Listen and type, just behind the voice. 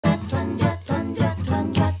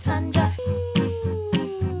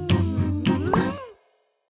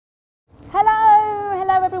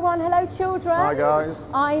children. Hi guys.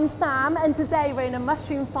 I'm Sam and today we're in a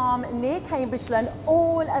mushroom farm near Cambridge to learn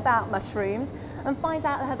all about mushrooms and find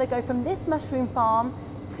out how they go from this mushroom farm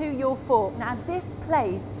to your fork. Now this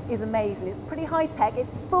place is amazing. It's pretty high tech.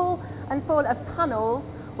 It's full of tunnels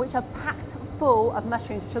which are packed full of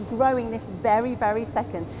mushrooms which are growing this very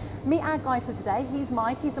second. Meet our guide for today. He's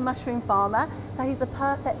Mike. He's a mushroom farmer, so he's the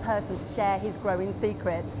perfect person to share his growing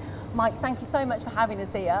secrets. Mike, thank you so much for having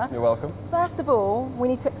us here. You're welcome. First of all, we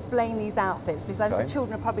need to explain these outfits because the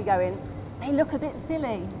children are probably going, they look a bit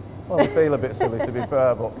silly. Well, they feel a bit silly to be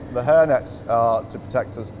fair, but the hairnets are to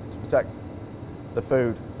protect us, to protect the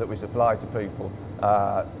food that we supply to people.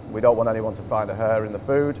 We don't want anyone to find a hair in the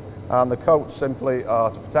food, and the coats simply are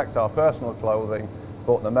to protect our personal clothing,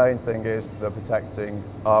 but the main thing is they're protecting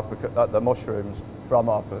the mushrooms from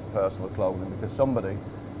our personal clothing, because somebody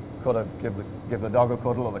could have give the dog a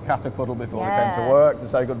cuddle or the cat a cuddle before they came to work to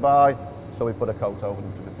say goodbye, so we put a coat over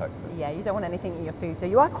them to protect it. Yeah, you don't want anything in your food, do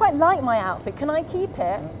you? I quite like my outfit. Can I keep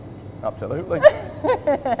it? Absolutely.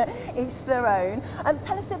 Each their own.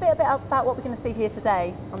 Tell us a bit about what we're going to see here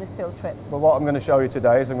today on this field trip. Well, what I'm going to show you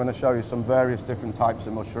today is I'm going to show you some various different types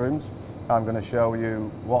of mushrooms. I'm going to show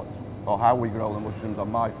you what or how we grow the mushrooms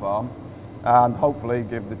on my farm, and hopefully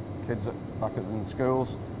give the kids back in the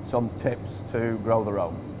schools some tips to grow their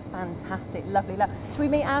own. Fantastic, lovely. Should we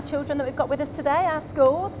meet our children that we've got with us today, our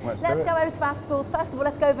schools? Let's go over to our schools. First of all,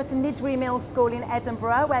 let's go over to Nidri Mill School in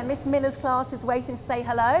Edinburgh, where Miss Miller's class is waiting to say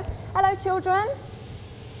hello. Hello, children.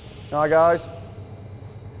 Hi, guys.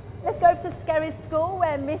 Let's go over to Skerries School,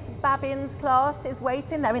 where Miss Babin's class is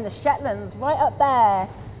waiting. They're in the Shetlands, right up there.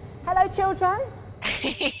 Hello, children.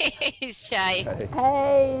 He's shy.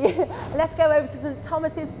 Hey. Let's go over to St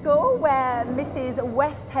Thomas's School, where Mrs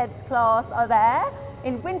Westhead's class are there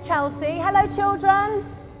in Winchelsea. Hello, children.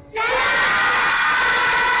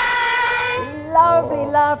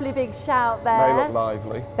 Lovely, lovely big shout there. They look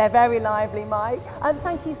lively. They're very lively, Mike.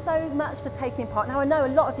 Thank you so much for taking part. Now, I know a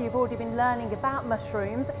lot of you have already been learning about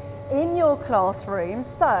mushrooms in your classroom,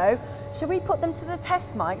 so should we put them to the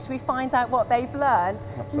test, Mike? Should we find out what they've learned?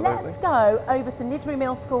 Absolutely. Let's go over to Nidri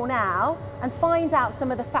Mill School now and find out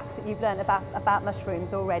some of the facts that you've learned about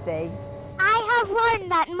mushrooms already. I have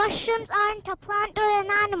learned that mushrooms aren't a plant or an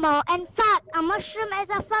animal. In fact, a mushroom is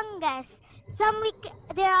a fungus.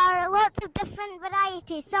 There are lots of different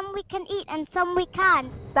varieties. Some we can eat and some we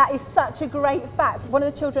can't. That is such a great fact. One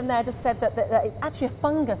of the children there just said that it's actually a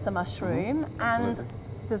fungus, a mushroom, and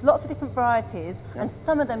there's lots of different varieties, and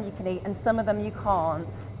some of them you can eat and some of them you can't.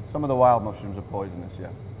 Some of the wild mushrooms are poisonous, yeah.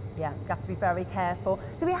 Yeah, you have to be very careful.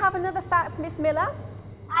 Do we have another fact, Miss Miller?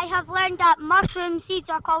 I have learned that mushroom seeds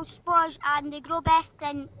are called spores and they grow best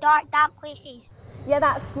in dark, damp places. Yeah,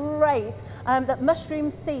 that's great. That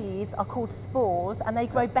mushroom seeds are called spores and they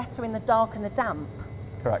grow better in the dark and the damp.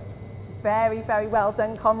 Correct. Very well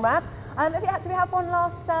done, comrade. Do we have one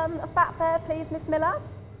last fact there, please, Miss Miller?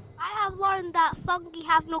 I have learned that fungi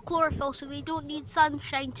have no chlorophyll, so they don't need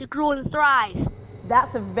sunshine to grow and thrive.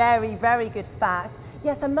 That's a very good fact.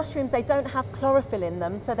 Yes, and mushrooms, they don't have chlorophyll in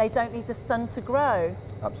them, so they don't need the sun to grow.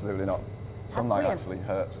 Absolutely not. Sunlight actually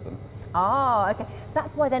hurts them. Ah, okay. So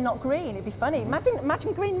that's why they're not green. It'd be funny.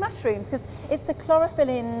 Imagine green mushrooms, because it's the chlorophyll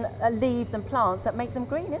in leaves and plants that make them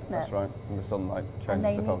green, isn't it? That's right. And the sunlight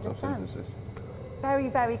changes the photosynthesis.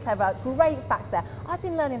 Very clever. Great facts there. I've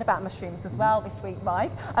been learning about mushrooms as well this week,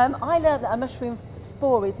 Mike. I learned that a mushroom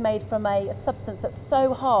spore is made from a substance that's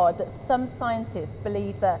so hard that some scientists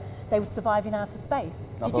believe that they would survive in outer space.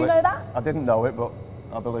 Did you know that? I didn't know it, but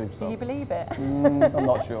I believe so. Do you believe it? I'm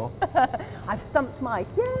not sure. I've stumped Mike,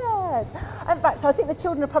 yes. Right, so I think the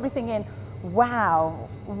children are probably thinking, wow,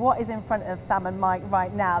 what is in front of Sam and Mike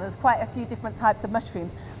right now? There's quite a few different types of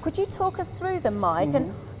mushrooms. Could you talk us through them, Mike?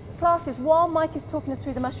 And classes, while Mike is talking us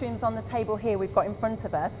through the mushrooms on the table here we've got in front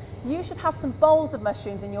of us, you should have some bowls of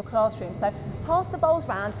mushrooms in your classroom. So pass the bowls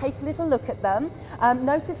round, take a little look at them,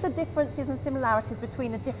 notice the differences and similarities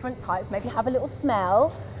between the different types, maybe have a little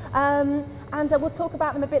smell, and we'll talk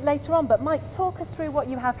about them a bit later on. But Mike, talk us through what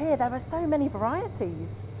you have here. There are so many varieties.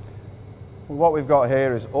 Well, what we've got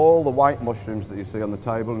here is all the white mushrooms that you see on the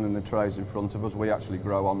table and in the trays in front of us. We actually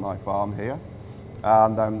grow on my farm here.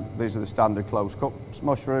 And then these are the standard closed cup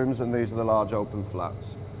mushrooms, and these are the large open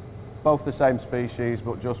flats. Both the same species,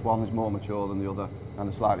 but just one is more mature than the other, and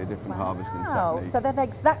a slightly different harvesting technique. So they're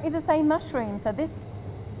exactly the same mushroom. So this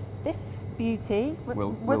beauty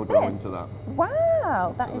will grow into that.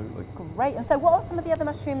 Wow, Absolutely. That is great. And so what are some of the other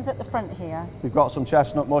mushrooms at the front here? We've got some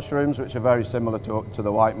chestnut mushrooms, which are very similar to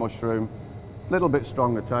the white mushroom. A little bit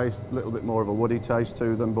stronger taste, a little bit more of a woody taste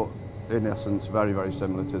to them, but in essence very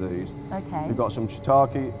similar to these. Okay. We've got some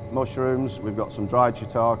shiitake mushrooms, we've got some dried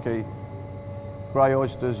shiitake, grey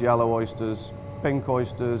oysters, yellow oysters, pink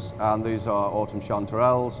oysters, and these are autumn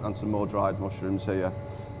chanterelles and some more dried mushrooms here.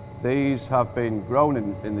 These have been grown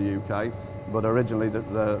in the UK, but originally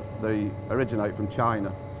they originate from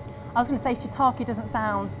China. I was going to say shiitake doesn't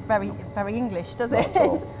sound very English, does it? Not at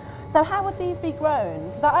all. So how would these be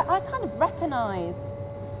grown? Because I kind of recognise,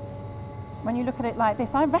 when you look at it like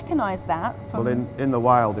this, I recognise that. Well, in the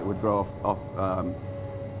wild it would grow off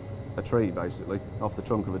a tree, basically, off the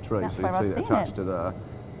trunk of a tree. That's so you'd where see I've it seen attached to there.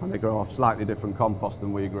 And they grow off slightly different compost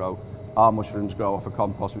than we grow. Our mushrooms grow off a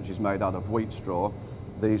compost which is made out of wheat straw.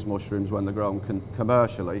 These mushrooms, when they're grown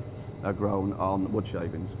commercially, are grown on wood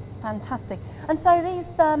shavings. Fantastic. And so these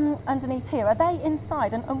underneath here, are they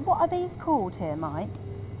inside? And what are these called here, Mike?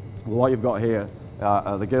 Well, what you've got here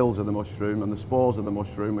are the gills of the mushroom, and the spores of the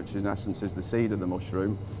mushroom, which in essence is the seed of the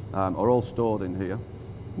mushroom, are all stored in here.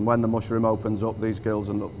 And when the mushroom opens up, these gills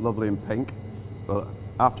are lovely and pink, but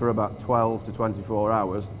after about 12 to 24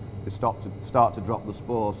 hours, they start to drop the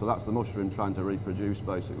spores. So that's the mushroom trying to reproduce,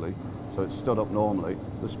 basically. So it's stood up normally.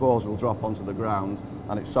 The spores will drop onto the ground,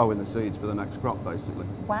 and it's sowing the seeds for the next crop, basically.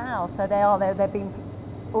 Wow, so they're being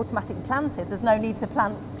automatically planted. There's no need to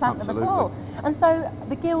plant them at all. And so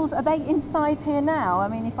the gills, are they inside here now? I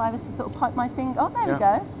mean, if I was to sort of poke my finger, oh, there we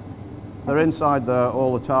go. They're inside there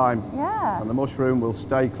all the time. Yeah. And the mushroom will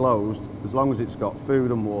stay closed as long as it's got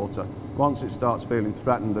food and water. Once it starts feeling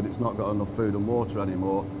threatened that it's not got enough food and water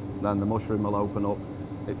anymore, then the mushroom will open up.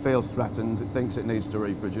 It feels threatened, it thinks it needs to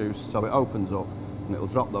reproduce, so it opens up and it'll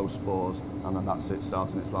drop those spores, and then that's it,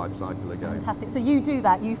 starting its life cycle again. Fantastic. So you do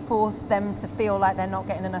that, you force them to feel like they're not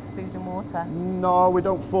getting enough food and water? No, we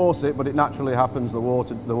don't force it, but it naturally happens. The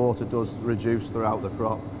water does reduce throughout the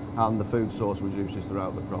crop, and the food source reduces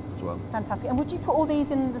throughout the crop as well. Fantastic. And would you put all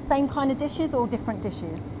these in the same kind of dishes or different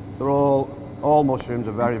dishes? They're all mushrooms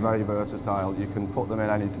are very, very versatile. You can put them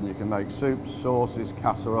in anything. You can make soups, sauces,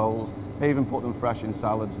 casseroles, even put them fresh in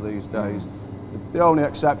salads these days. The only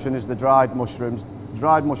exception is the dried mushrooms.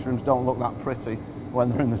 Dried mushrooms don't look that pretty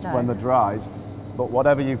when they're dried, but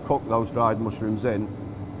whatever you cook those dried mushrooms in,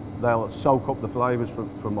 they'll soak up the flavours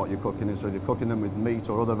from what you're cooking in. So if you're cooking them with meat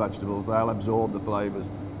or other vegetables, they'll absorb the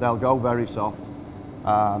flavours. They'll go very soft,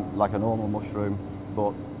 like a normal mushroom,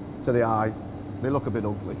 but to the eye, they look a bit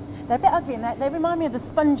ugly. They're a bit ugly, and they remind me of the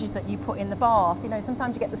sponges that you put in the bath. You know,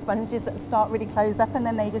 sometimes you get the sponges that start really closed up and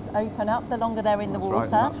then they just open up the longer they're in the water. Right,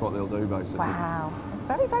 and that's what they'll do, basically. Wow, it's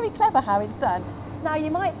very, very clever how it's done. Now, you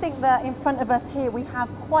might think that in front of us here we have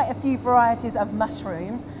quite a few varieties of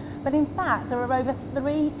mushrooms, but in fact there are over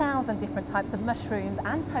 3,000 different types of mushrooms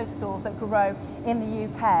and toadstools that grow in the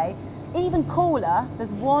UK. Even cooler,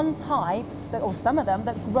 there's one type, or some of them,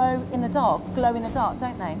 that glow in the dark,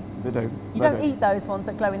 don't they? They do. You don't eat those ones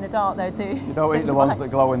that glow in the dark, though, do you? You don't eat the ones that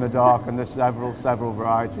glow in the dark, and there's several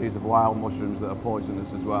varieties of wild mushrooms that are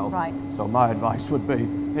poisonous as well. Right. So my advice would be,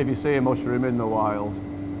 if you see a mushroom in the wild,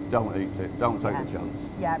 don't eat it. Don't take a chance.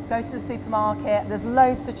 Yeah, go to the supermarket. There's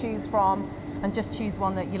loads to choose from, and just choose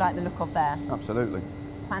one that you like the look of there. Absolutely.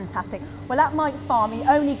 Fantastic. Well, at Mike's farm, he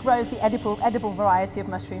only grows the edible variety of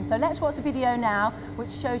mushrooms. So let's watch a video now, which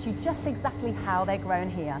shows you just exactly how they're grown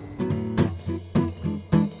here.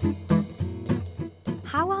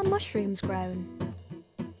 How are mushrooms grown?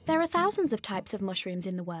 There are thousands of types of mushrooms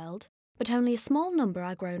in the world, but only a small number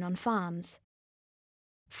are grown on farms.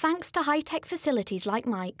 Thanks to high-tech facilities like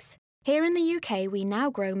Mike's, here in the UK we now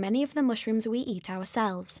grow many of the mushrooms we eat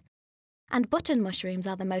ourselves, and button mushrooms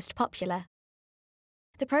are the most popular.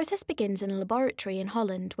 The process begins in a laboratory in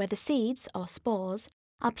Holland where the seeds, or spores,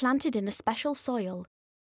 are planted in a special soil,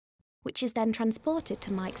 which is then transported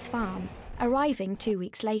to Mike's farm, arriving 2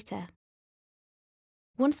 weeks later.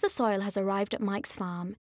 Once the soil has arrived at Mike's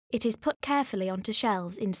farm, it is put carefully onto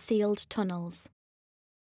shelves in sealed tunnels.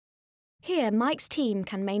 Here, Mike's team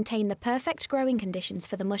can maintain the perfect growing conditions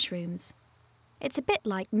for the mushrooms. It's a bit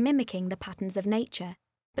like mimicking the patterns of nature,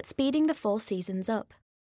 but speeding the 4 seasons up.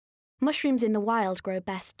 Mushrooms in the wild grow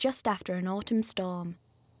best just after an autumn storm,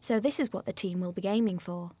 so this is what the team will be aiming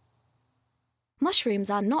for. Mushrooms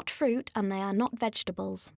are not fruit and they are not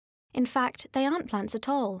vegetables. In fact, they aren't plants at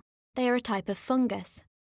all. They are a type of fungus.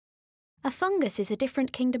 A fungus is a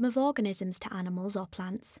different kingdom of organisms to animals or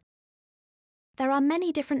plants. There are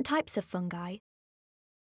many different types of fungi,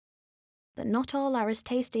 but not all are as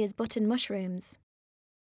tasty as button mushrooms.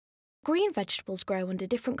 Green vegetables grow under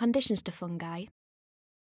different conditions to fungi.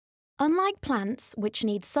 Unlike plants, which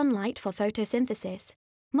need sunlight for photosynthesis,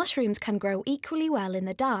 mushrooms can grow equally well in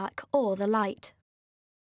the dark or the light.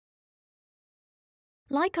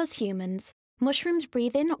 Like us humans, mushrooms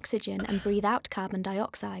breathe in oxygen and breathe out carbon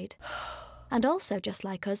dioxide. And also, just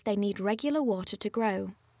like us, they need regular water to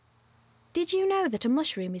grow. Did you know that a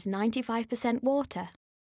mushroom is 95% water?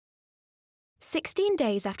 16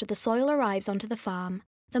 days after the soil arrives onto the farm,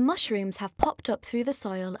 the mushrooms have popped up through the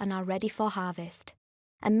soil and are ready for harvest.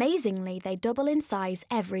 Amazingly, they double in size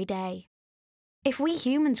every day. If we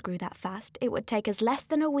humans grew that fast, it would take us less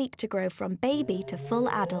than a week to grow from baby to full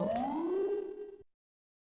adult.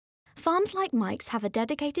 Farms like Mike's have a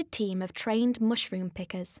dedicated team of trained mushroom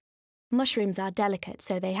pickers. Mushrooms are delicate,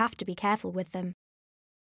 so they have to be careful with them.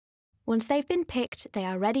 Once they've been picked, they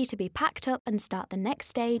are ready to be packed up and start the next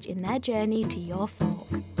stage in their journey to your fork.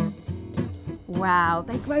 Wow,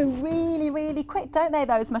 they grow really, really quick, don't they,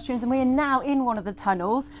 those mushrooms? And we are now in one of the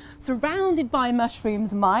tunnels, surrounded by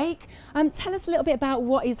mushrooms, Mike. Tell us a little bit about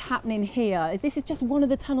what is happening here. This is just one of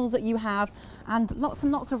the tunnels that you have, and lots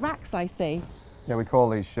of racks, I see. Yeah, we call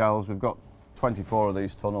these shelves. We've got 24 of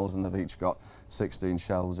these tunnels and they've each got 16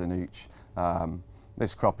 shelves in each.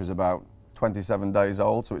 This crop is about 27 days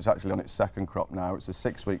old, so it's actually on its second crop now. It's a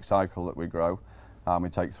 6-week cycle that we grow. We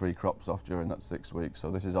take 3 crops off during that 6 weeks, so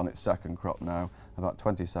this is on its second crop now, about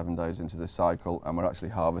 27 days into this cycle, and we're actually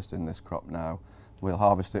harvesting this crop now. We'll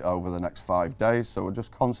harvest it over the next 5 days, so we're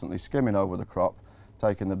just constantly skimming over the crop,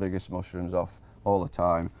 taking the biggest mushrooms off all the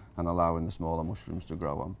time and allowing the smaller mushrooms to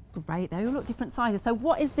grow on. Great, they all look different sizes. So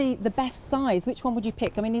what is the best size? Which one would you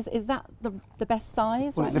pick? I mean, is that the best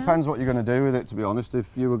size Well, right it depends what you're going to do with it, to be honest.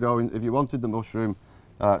 If you wanted the mushroom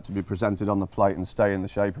to be presented on the plate and stay in the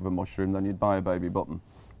shape of a mushroom, then you'd buy a baby button,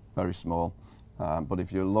 very small. But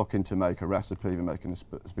if you're looking to make a recipe, if you're making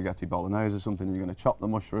a spaghetti bolognese or something, you're going to chop the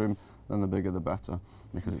mushroom, then the bigger the better,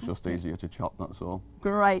 because it's just easier to chop, that's all.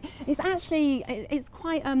 Great. It's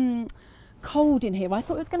quite cold in here. I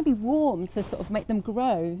thought it was going to be warm to sort of make them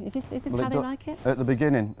grow. Is this how they like it? At the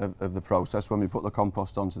beginning of the process, when we put the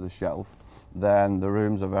compost onto the shelf, then the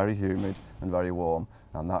rooms are very humid and very warm,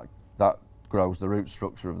 and that grows the root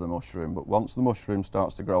structure of the mushroom. But once the mushroom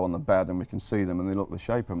starts to grow on the bed and we can see them and they look the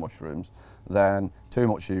shape of mushrooms, then too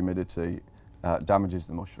much humidity damages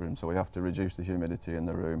the mushroom, so we have to reduce the humidity in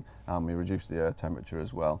the room, and we reduce the air temperature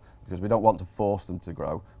as well, because we don't want to force them to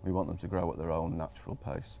grow, we want them to grow at their own natural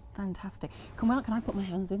pace. Fantastic. Can I put my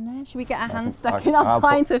hands in there? Should we get our hands stuck in? I'm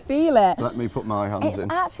trying to feel it. Let me put my hands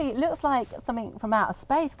in. It looks like something from outer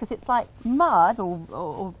space, because it's like mud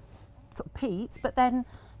or sort of peat, but then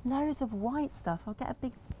loads of white stuff. I'll get a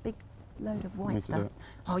big load of white stuff.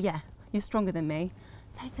 Oh yeah, you're stronger than me.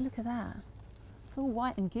 Take a look at that. It's all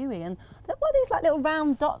white and gooey, and what are these like little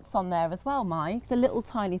round dots on there as well, Mike? The little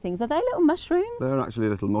tiny things. Are they little mushrooms? They're actually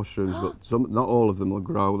little mushrooms, but not all of them will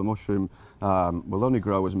grow. The mushroom will only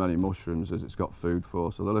grow as many mushrooms as it's got food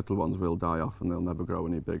for, so the little ones will die off and they'll never grow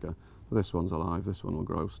any bigger. But this one's alive, this one will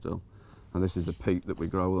grow still. And this is the peat that we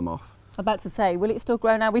grow them off. I'm about to say, will it still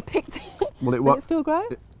grow now we picked it? Will it still grow?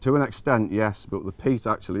 To an extent, yes, but the peat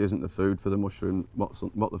actually isn't the food for the mushroom.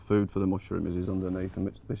 What the food for the mushroom is underneath,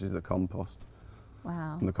 and this is the compost.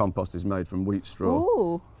 Wow. And the compost is made from wheat straw.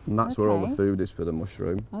 Ooh, and that's where all the food is for the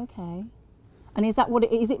mushroom. Okay. And is that what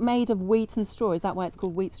is it made of wheat and straw? Is that why it's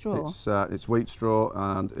called wheat straw? It's wheat straw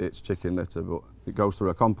and it's chicken litter, but it goes through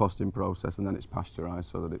a composting process and then it's pasteurised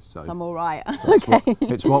so that it's safe. So I'm all right. So okay.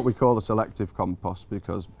 It's what we call a selective compost,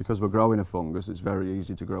 because we're growing a fungus, it's very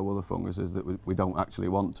easy to grow other funguses that we don't actually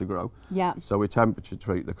want to grow. Yeah. So we temperature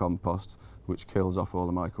treat the compost, which kills off all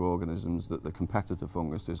the microorganisms that the competitor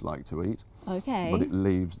funguses like to eat. Okay. But it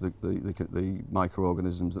leaves the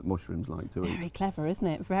microorganisms that mushrooms like to eat. Very clever, isn't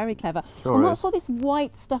it? Very clever. Sure and is. what's all this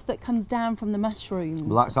white stuff that comes down from the mushrooms?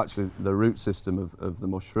 Well, that's actually the root system of the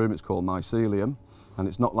mushroom. It's called mycelium, and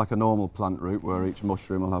it's not like a normal plant root where each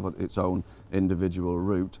mushroom will have its own individual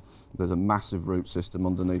root. There's a massive root system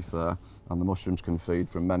underneath there, and the mushrooms can feed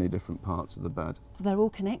from many different parts of the bed. So they're all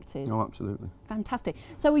connected? Oh, absolutely. Fantastic.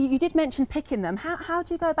 So you did mention picking them. How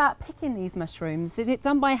do you go about picking these mushrooms? Is it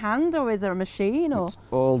done by hand, or is there a machine? Or? It's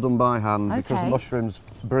all done by hand, okay. because the mushrooms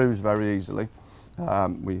bruise very easily.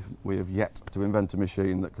 We have yet to invent a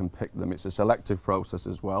machine that can pick them. It's a selective process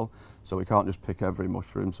as well, so we can't just pick every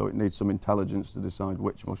mushroom, so it needs some intelligence to decide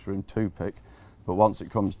which mushroom to pick. But once it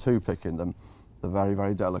comes to picking them, they're very,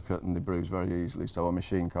 very delicate and they bruise very easily, so a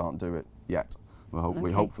machine can't do it yet.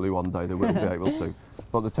 Hopefully one day they will be able to.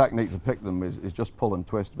 But the technique to pick them is just pull and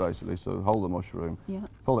twist, basically. So hold the mushroom,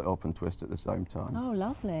 pull it up and twist at the same time. Oh,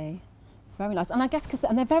 lovely. Very nice. And I guess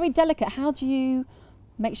and they're very delicate, how do you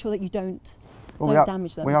make sure that you don't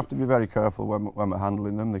damage them? We have to be very careful when we're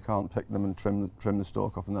handling them. They can't pick them and trim the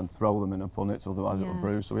stalk off and then throw them in a punnet, otherwise it'll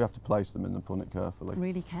bruise. So we have to place them in the punnet carefully.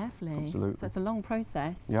 Really carefully. Absolutely. So it's a long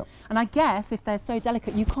process. Yep. And I guess if they're so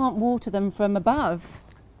delicate, you can't water them from above.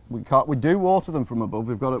 We do water them from above.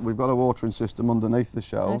 We've got a watering system underneath the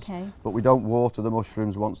shelves, but we don't water the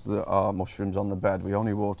mushrooms once there are mushrooms on the bed. We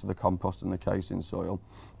only water the compost and the casing soil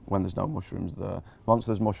when there's no mushrooms there. Once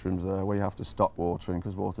there's mushrooms there, we have to stop watering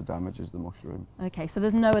because water damages the mushroom. Okay, so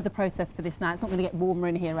there's no other process for this now. It's not going to get warmer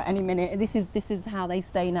in here at any minute. This is how they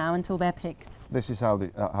stay now until they're picked. This is how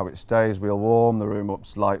it stays. We'll warm the room up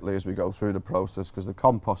slightly as we go through the process because the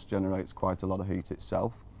compost generates quite a lot of heat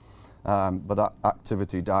itself. But that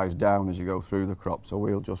activity dies down as you go through the crop, so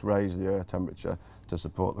we'll just raise the air temperature to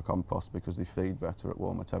support the compost because they feed better at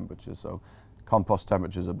warmer temperatures. So compost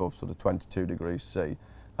temperatures above sort of 22 degrees C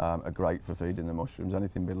are great for feeding the mushrooms.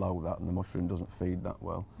 Anything below that and the mushroom doesn't feed that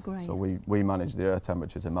well. Great. So we manage the air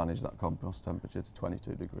temperature to manage that compost temperature to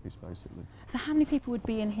 22 degrees basically. So how many people would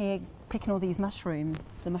be in here picking all these mushrooms,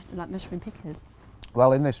 like mushroom pickers?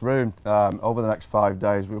 Well, in this room, over the next 5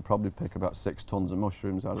 days, we'll probably pick about 6 tonnes of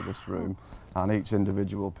mushrooms out of this room, and each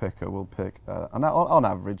individual picker will pick, on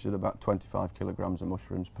average, at about 25 kilograms of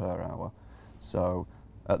mushrooms per hour. So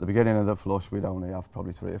at the beginning of the flush, we'd only have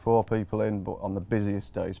probably 3 or 4 people in, but on the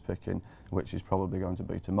busiest days picking, which is probably going to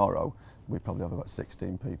be tomorrow, we'd probably have about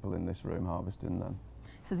 16 people in this room harvesting them.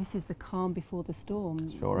 So this is the calm before the storm.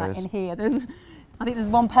 Sure like is. In here, I think there's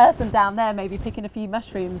one person down there maybe picking a few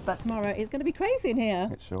mushrooms, but tomorrow it's going to be crazy in here.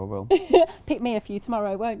 It sure will. Pick me a few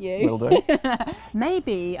tomorrow, won't you? Will do.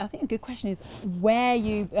 Maybe, I think a good question is where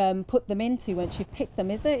you put them into once you've picked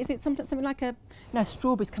them. Is it something like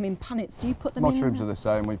strawberries come in punnets? Do you put them in? Mushrooms are the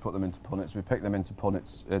same. We put them into punnets. We pick them into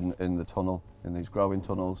punnets in the tunnel, in these growing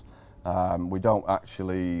tunnels. We don't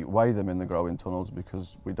actually weigh them in the growing tunnels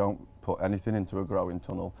because we don't put anything into a growing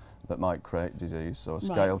tunnel that might create disease. So a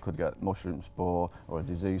scale could get mushroom spore or a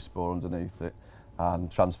disease spore underneath it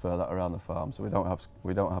and transfer that around the farm. So we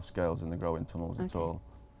don't have scales in the growing tunnels at all.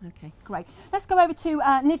 Okay, great. Let's go over to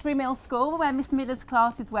Nidbury Mill School where Miss Miller's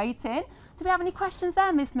class is waiting. Do we have any questions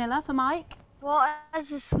there, Miss Miller, for Mike? What is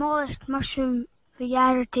the smallest mushroom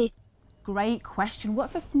variety? Great question.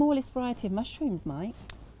 What's the smallest variety of mushrooms, Mike?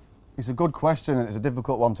 It's a good question and it's a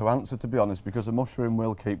difficult one to answer, to be honest, because a mushroom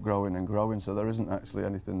will keep growing and growing, so there isn't actually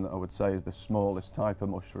anything that I would say is the smallest type of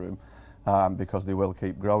mushroom because they will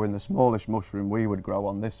keep growing. The smallest mushroom we would grow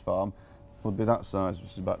on this farm would be that size,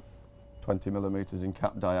 which is about 20 millimetres in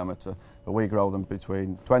cap diameter, but we grow them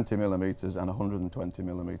between 20 millimetres and 120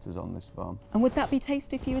 millimetres on this farm. And would that be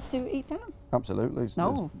tasty if you were to eat that? Absolutely.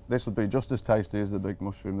 This would be just as tasty as the big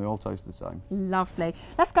mushroom. They all taste the same. Lovely.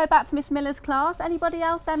 Let's go back to Miss Miller's class. Anybody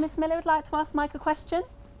else there, Miss Miller, would like to ask Mike a question?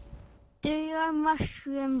 Do your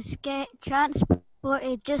mushrooms get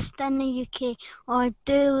transported just in the UK or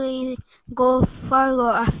do they go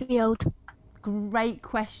further afield? Great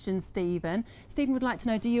question, Stephen. Stephen would like to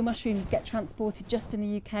know, do your mushrooms get transported just in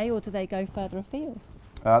the UK or do they go further afield?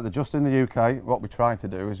 They're just in the UK. What we try to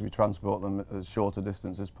do is we transport them as short a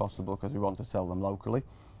distance as possible because we want to sell them locally,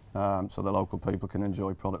 so the local people can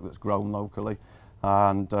enjoy product that's grown locally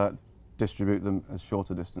and distribute them as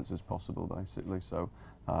short a distance as possible, basically. So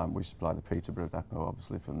we supply the Peterborough depot,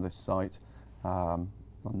 obviously, from this site. No,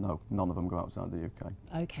 none of them go outside the UK.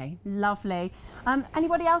 Okay, lovely.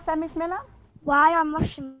 Anybody else there, Miss Miller? Why are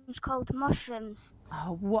mushrooms called mushrooms?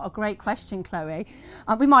 Oh, what a great question, Chloe.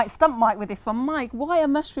 We might stump Mike with this one. Mike, why are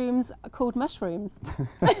mushrooms called mushrooms?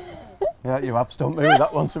 Yeah, you have stumped me with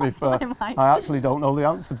that one, to be fair. I actually don't know the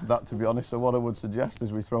answer to that, to be honest, so what I would suggest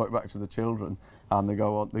is we throw it back to the children and they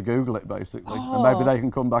go on, they Google it basically, and maybe they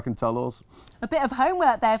can come back and tell us. A bit of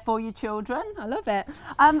homework there for you children. I love it.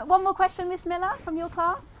 One more question, Miss Miller, from your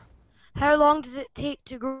class. How long does it take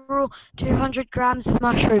to grow 200 grams of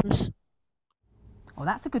mushrooms? Oh,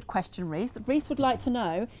 that's a good question, Reese. Reese would like to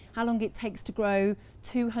know how long it takes to grow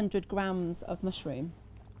 200 grams of mushroom.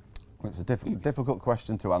 Well, it's a difficult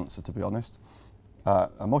question to answer, to be honest.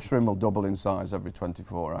 A mushroom will double in size every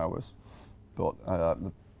 24 hours, but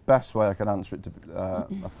the best way I can answer it, I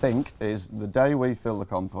think, is the day we fill the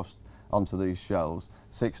compost onto these shelves,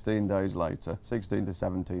 16 to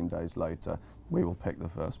 17 days later, we will pick the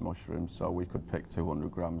first mushrooms, so we could pick 200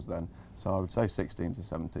 grams then. So I would say 16 to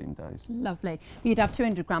 17 days. Lovely. You'd have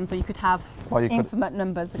 200 grams or you could have infinite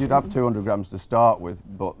numbers. You'd have 200 grams to start with,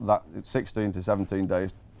 but it's 16 to 17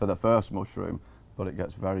 days for the first mushroom, but it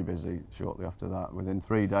gets very busy shortly after that. Within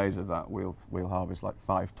 3 days of that, we'll harvest like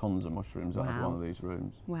 5 tonnes of mushrooms out of one of these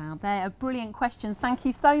rooms. Wow, they are brilliant questions. Thank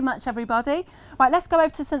you so much, everybody. Right, let's go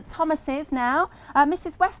over to St Thomas's now.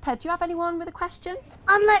 Mrs Westhead, do you have anyone with a question?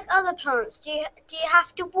 Unlike other plants, do you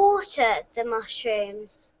have to water the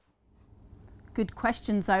mushrooms? Good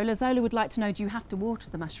question, Zola. Zola would like to know, do you have to water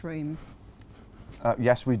the mushrooms?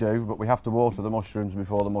 Yes, we do, but we have to water the mushrooms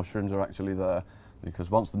before the mushrooms are actually there, because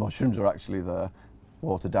once the mushrooms are actually there,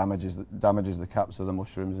 water damages the caps of the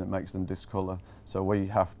mushrooms and it makes them discolour. So we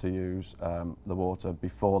have to use the water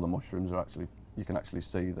before the mushrooms are you can actually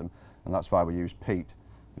see them, and that's why we use peat,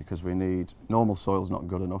 because we need, normal soil's not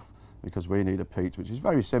good enough, because we need a peat which is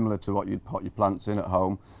very similar to what you'd pot your plants in at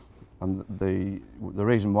home. And the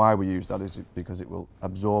reason why we use that is because it will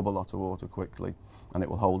absorb a lot of water quickly and it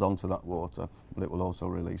will hold on to that water, but it will also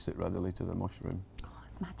release it readily to the mushroom. Oh,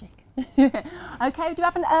 it's magic. Okay, do you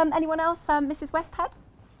have anyone else, Mrs. Westhead?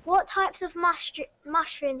 What types of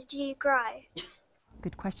mushrooms do you grow?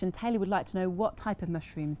 Good question. Taylor would like to know, what type of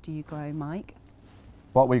mushrooms do you grow, Mike?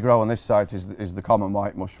 What we grow on this site is the common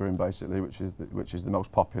white mushroom, basically, which is the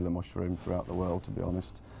most popular mushroom throughout the world, to be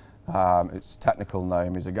honest. Its technical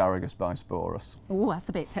name is Agaricus bisporus. Oh, that's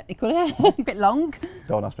a bit technical, a bit long.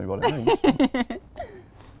 Don't ask me what it means.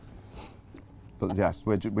 But yes,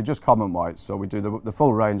 we're just common whites, so we do the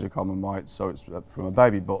full range of common whites, so it's from a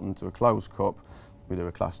baby button to a closed cup. We do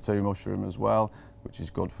a class 2 mushroom as well, which is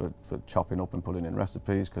good for chopping up and putting in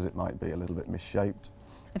recipes because it might be a little bit misshaped.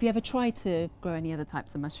 Have you ever tried to grow any other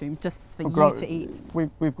types of mushrooms just for you to eat?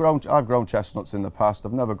 I've grown chestnuts in the past.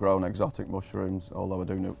 I've never grown exotic mushrooms, although I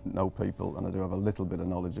do know people and I do have a little bit of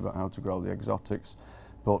knowledge about how to grow the exotics.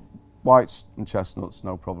 But whites and chestnuts,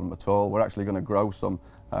 no problem at all. We're actually going to grow some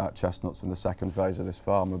chestnuts in the second phase of this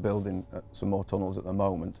farm. We're building some more tunnels at the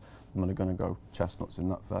moment, and we're going to grow chestnuts in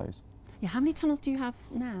that phase. Yeah, how many tunnels do you have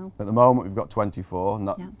now? At the moment we've got 24, and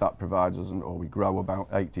that provides us, or we grow about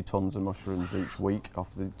 80 tonnes of mushrooms each week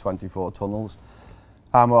off the 24 tunnels.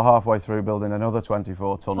 And we're halfway through building another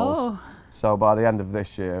 24 tunnels. Oh. So by the end of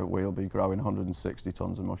this year we'll be growing 160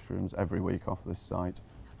 tonnes of mushrooms every week off this site.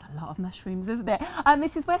 That's a lot of mushrooms, isn't it?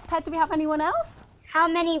 Mrs. Westhead, do we have anyone else? How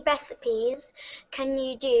many recipes can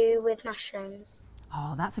you do with mushrooms?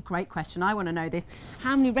 Oh, that's a great question. I want to know this.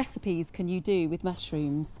 How many recipes can you do with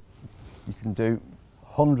mushrooms? You can do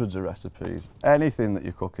hundreds of recipes. Anything that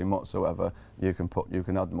you're cooking whatsoever, you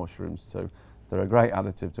can add mushrooms to. They're a great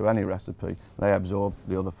additive to any recipe. They absorb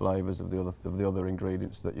the other flavours of the other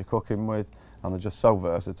ingredients that you're cooking with, and they're just so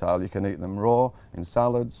versatile. You can eat them raw, in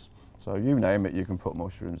salads, so you name it, you can put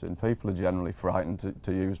mushrooms in. People are generally frightened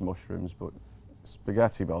to use mushrooms, but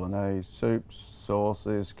spaghetti bolognese, soups,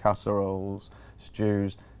 sauces, casseroles,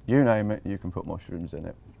 stews, you name it, you can put mushrooms in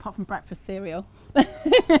it. Apart from breakfast cereal.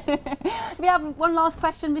 We have one last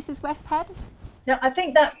question, Mrs. Westhead. No, I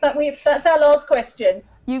think that's our last question.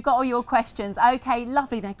 You've got all your questions. Okay,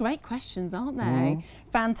 lovely. They're great questions, aren't they? Mm.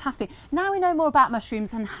 Fantastic. Now we know more about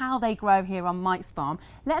mushrooms and how they grow here on Mike's farm.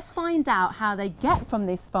 Let's find out how they get from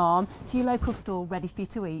this farm to your local store ready for you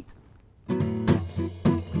to eat.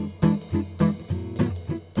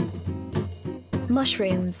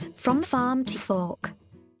 Mushrooms, from farm to fork.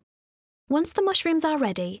 Once the mushrooms are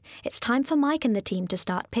ready, it's time for Mike and the team to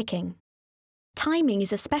start picking. Timing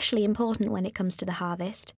is especially important when it comes to the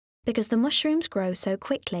harvest, because the mushrooms grow so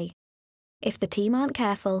quickly. If the team aren't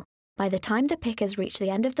careful, by the time the pickers reach the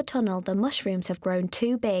end of the tunnel, the mushrooms have grown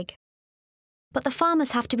too big. But the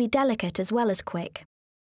farmers have to be delicate as well as quick.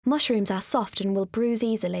 Mushrooms are soft and will bruise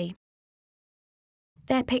easily.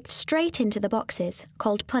 They're picked straight into the boxes,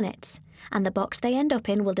 called punnets, and the box they end up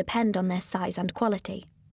in will depend on their size and quality.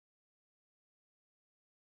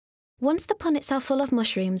 Once the punnets are full of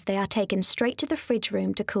mushrooms, they are taken straight to the fridge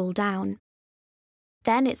room to cool down.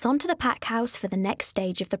 Then it's on to the pack house for the next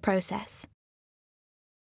stage of the process.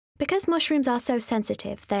 Because mushrooms are so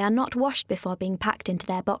sensitive, they are not washed before being packed into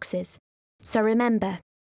their boxes. So remember,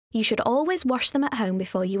 you should always wash them at home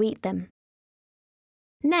before you eat them.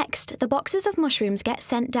 Next, the boxes of mushrooms get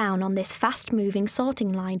sent down on this fast-moving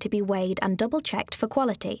sorting line to be weighed and double-checked for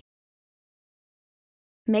quality,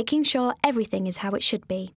 making sure everything is how it should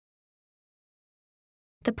be.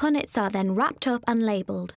 The punnets are then wrapped up and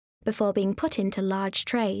labelled before being put into large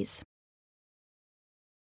trays.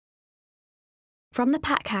 From the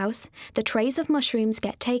pack house, the trays of mushrooms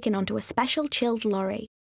get taken onto a special chilled lorry.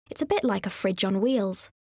 It's a bit like a fridge on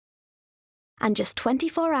wheels. And just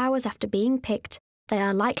 24 hours after being picked, they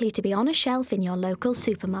are likely to be on a shelf in your local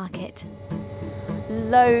supermarket.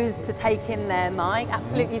 Loads to take in there, Mike.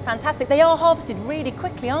 Absolutely fantastic. They are harvested really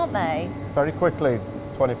quickly, aren't they? Very quickly.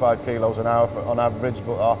 25 kilos an hour on average,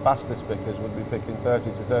 but our fastest pickers would be picking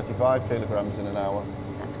 30 to 35 kilograms in an hour.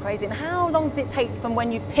 That's crazy. And how long does it take from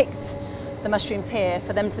when you've picked the mushrooms here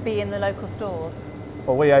for them to be in the local stores?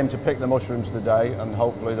 Well, we aim to pick the mushrooms today and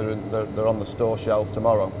hopefully they're on the store shelf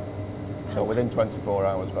tomorrow. So within 24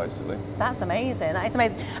 hours, basically. That's amazing. That is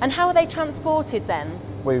amazing. And how are they transported then?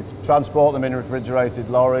 We transport them in refrigerated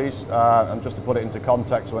lorries. And just to put it into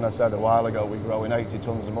context, when I said a while ago we're growing 80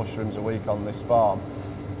 tonnes of mushrooms a week on this farm,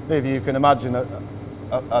 if you can imagine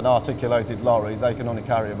an articulated lorry, they can only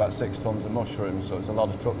carry about 6 tons of mushrooms, so it's a lot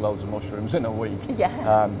of truckloads of mushrooms in a week.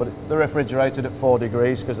 Yeah. But they're refrigerated at 4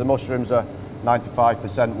 degrees because the mushrooms are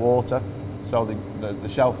 95% water, so the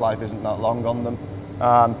shelf life isn't that long on them.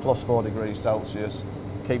 And plus 4 degrees Celsius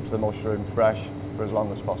keeps the mushroom fresh for as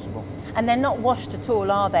long as possible. And they're not washed at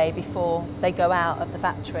all, are they, before they go out of the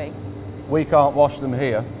factory? We can't wash them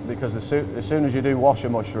here because as soon as you do wash a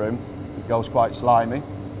mushroom, it goes quite slimy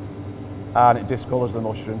and it discolours the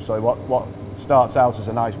mushroom. So what starts out as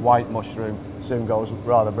a nice white mushroom soon goes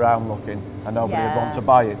rather brown looking and nobody would want to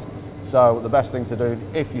buy it. So the best thing to do,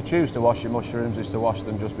 if you choose to wash your mushrooms, is to wash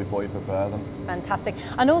them just before you prepare them. Fantastic.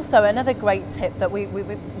 And also another great tip that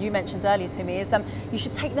you mentioned earlier to me is you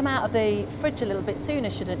should take them out of the fridge a little bit sooner,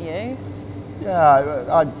 shouldn't you?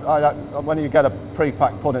 Yeah, when you get a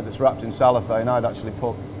pre-packed punnet that's wrapped in cellophane, I'd actually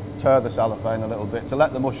tear the cellophane a little bit to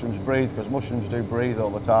let the mushrooms breathe, because mushrooms do breathe all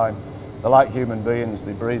the time. They're like human beings,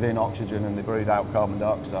 they breathe in oxygen and they breathe out carbon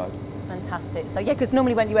dioxide. Fantastic. So yeah, because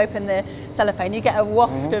normally when you open the cellophane, you get a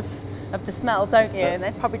waft of the smell, don't you? And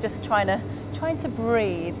they're probably just trying to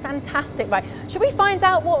breathe. Fantastic. Right. Should we find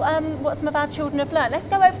out what some of our children have learned? Let's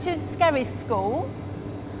go over to Skerry School.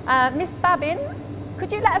 Miss Babin,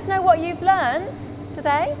 could you let us know what you've learned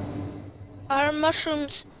today? Are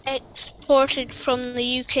mushrooms exported from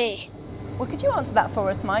the UK? Well, could you answer that for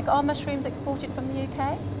us, Mike? Are mushrooms exported from the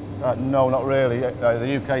UK? No, not really.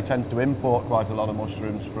 The UK tends to import quite a lot of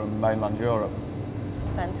mushrooms from mainland Europe.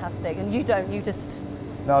 Fantastic. And you don't, you just...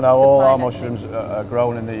 No, all our mushrooms are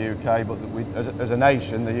grown in the UK, but as a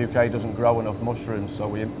nation, the UK doesn't grow enough mushrooms, so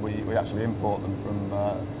we actually import them from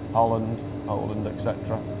Holland, Poland,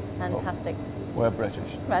 etc. Fantastic. We're British.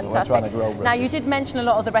 Fantastic. So we're trying to grow British. Now, you did mention a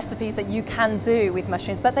lot of the recipes that you can do with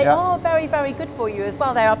mushrooms, but they are very, very good for you as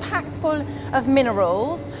well. They are packed full of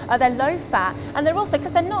minerals, they're low fat, and they're also,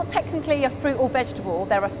 because they're not technically a fruit or vegetable,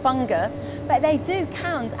 they're a fungus, but they do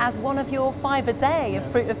count as one of your 5 a day of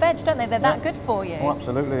fruit or veg, don't they? They're that good for you. Oh,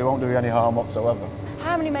 absolutely, they won't do you any harm whatsoever.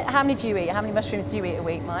 How many do you eat? How many mushrooms do you eat a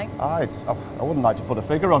week, Mike? I wouldn't like to put a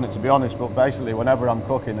figure on it, to be honest, but basically whenever I'm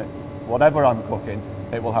cooking it, whatever I'm cooking,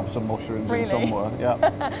 it will have some mushrooms in somewhere.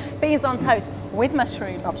 Yeah. Beans on toast with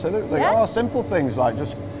mushrooms. Absolutely. Yeah? Oh, simple things like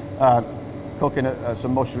just cooking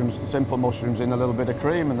some mushrooms, simple mushrooms in a little bit of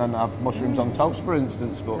cream, and then have mushrooms on toast, for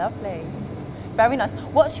instance. But lovely. Very nice.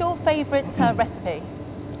 What's your favourite recipe?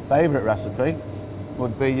 Favourite recipe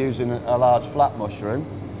would be using a large flat mushroom,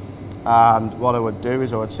 and what I would do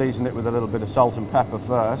is I would season it with a little bit of salt and pepper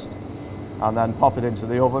first, and then pop it into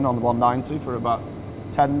the oven on 190 for about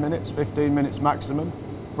 10 minutes, 15 minutes maximum.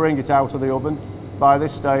 Bring it out of the oven. By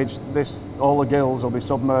this stage, all the gills will be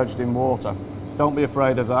submerged in water. Don't be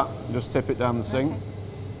afraid of that, just tip it down the sink. Okay.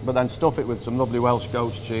 But then stuff it with some lovely Welsh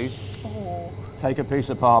goat cheese. Oh. Take a piece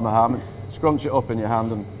of Parma ham, scrunch it up in your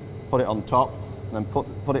hand and put it on top, and then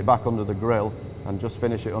put it back under the grill and just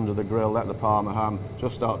finish it under the grill, let the Parma ham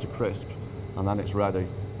just start to crisp, and then it's ready.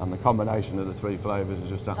 And the combination of the 3 flavours is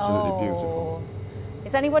just absolutely beautiful.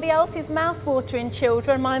 Is anybody else's mouth watering,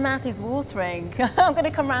 children? My mouth is watering. I'm going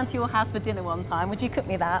to come round to your house for dinner one time. Would you cook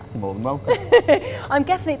me that? You're more than welcome. I'm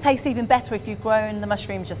guessing it tastes even better if you've grown the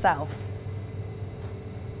mushrooms yourself.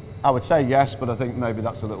 I would say yes, but I think maybe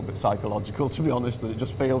that's a little bit psychological, to be honest, that it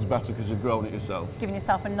just feels better because you've grown it yourself. Giving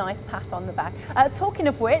yourself a nice pat on the back. Talking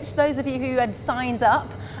of which, those of you who had signed up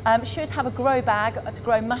should have a grow bag to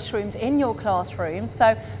grow mushrooms in your classrooms.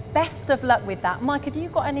 So best of luck with that. Mike, have you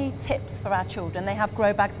got any tips for our children? They have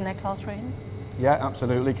grow bags in their classrooms? Yeah,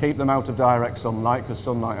 absolutely. Keep them out of direct sunlight, because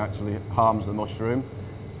sunlight actually harms the mushroom.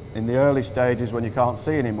 In the early stages, when you can't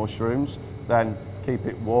see any mushrooms, then keep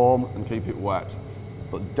it warm and keep it wet.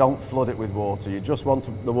 But don't flood it with water. You just want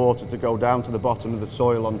the water to go down to the bottom of the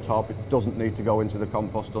soil on top. It doesn't need to go into the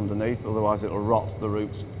compost underneath, otherwise it'll rot the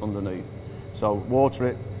roots underneath. So water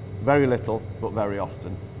it very little, but very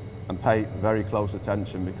often. And pay very close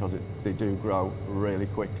attention, because they do grow really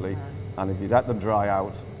quickly. And if you let them dry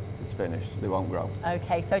out, it's finished. They won't grow.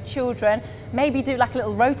 Okay, so children, maybe do like a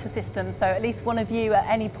little rota system, so at least one of you at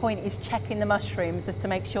any point is checking the mushrooms just to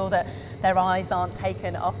make sure that their eyes aren't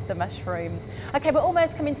taken off the mushrooms. Okay, we're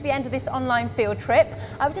almost coming to the end of this online field trip.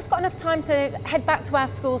 I've just got enough time to head back to our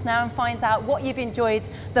schools now and find out what you've enjoyed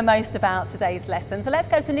the most about today's lesson. So let's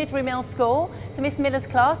go to Nidbury Mill School, to Miss Miller's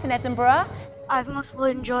class in Edinburgh. I've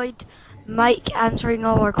mostly enjoyed Mike answering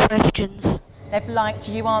all our questions. They've liked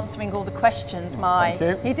you answering all the questions, Mike.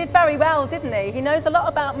 Thank you. He did very well, didn't he? He knows a lot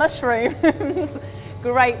about mushrooms.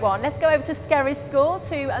 Great one. Let's go over to Skerry School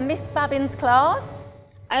to Miss Babin's class.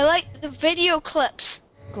 I like the video clips.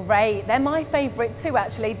 Great. They're my favourite too,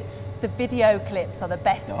 actually. the video clips are the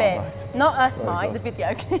best Oh, bit. right. Not us, Very Mike, good. the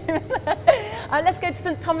video clip. Let's go to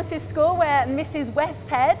St Thomas's School where Mrs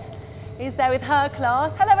Westhead is there with her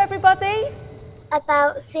class. Hello everybody.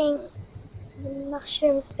 About seeing the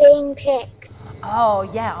mushrooms being picked. Oh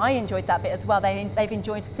yeah, I enjoyed that bit as well. They've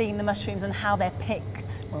enjoyed seeing the mushrooms and how they're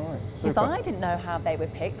picked. All right, Because super. I didn't know how they were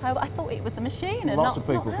picked. I thought it was a machine and Lots not of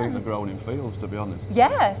people not think they're hands. grown in fields, to be honest.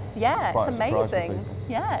 Yes, yeah, quite it's a surprise for amazing. people.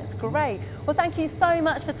 Yeah, it's great. Well, thank you so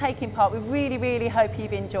much for taking part. We really, really hope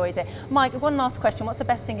you've enjoyed it. Mike, one last question. What's the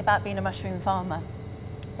best thing about being a mushroom farmer?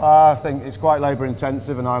 I think it's quite labour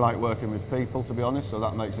intensive and I like working with people, to be honest, so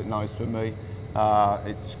that makes it nice for me.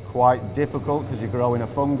 It's quite difficult because you're growing a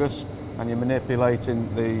fungus and you're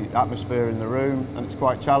manipulating the atmosphere in the room, and it's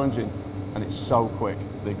quite challenging, and it's so quick.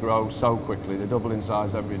 They grow so quickly, they double in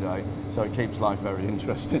size every day, so it keeps life very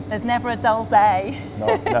interesting. There's never a dull day.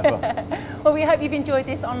 No, never. Well, we hope you've enjoyed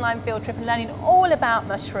this online field trip and learning all about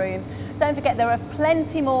mushrooms. Don't forget there are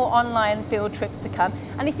plenty more online field trips to come,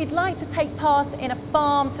 and if you'd like to take part in a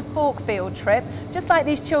farm to fork field trip, just like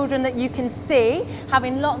these children that you can see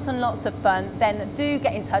having lots and lots of fun, then do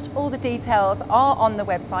get in touch. All the details are on the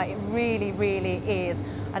website. It really, really is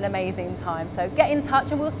an amazing time. So get in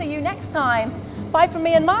touch and we'll see you next time. Bye from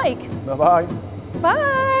me and Mike. Bye-bye.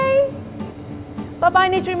 Bye. Bye-bye,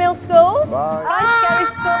 Nidri Mill School. Bye. Bye, Cherry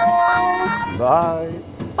School. Bye.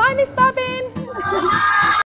 Bye, Miss Babin.